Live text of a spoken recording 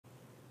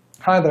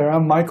Hi there,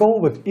 I'm Michael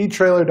with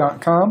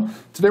etrailer.com.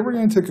 Today we're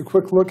going to take a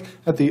quick look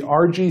at the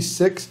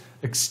RG6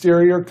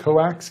 Exterior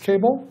Coax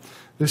Cable.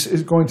 This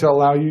is going to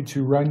allow you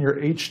to run your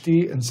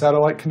HD and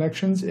satellite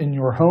connections in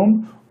your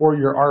home or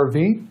your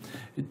RV.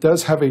 It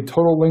does have a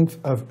total length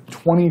of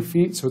 20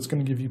 feet, so it's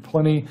going to give you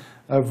plenty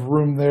of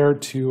room there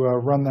to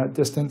run that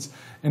distance.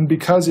 And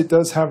because it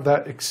does have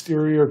that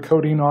exterior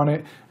coating on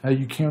it,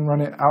 you can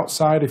run it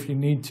outside if you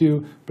need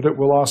to, but it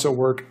will also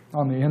work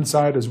on the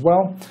inside as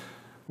well.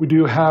 We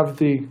do have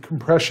the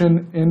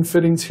compression in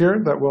fittings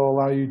here that will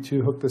allow you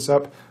to hook this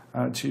up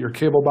to your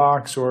cable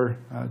box or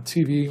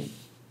TV,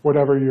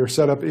 whatever your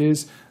setup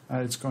is.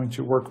 It's going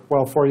to work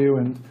well for you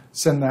and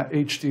send that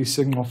HD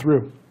signal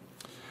through.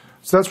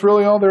 So that's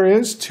really all there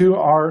is to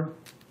our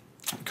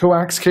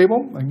coax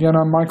cable. Again,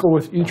 I'm Michael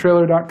with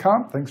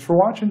etrailer.com. Thanks for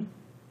watching.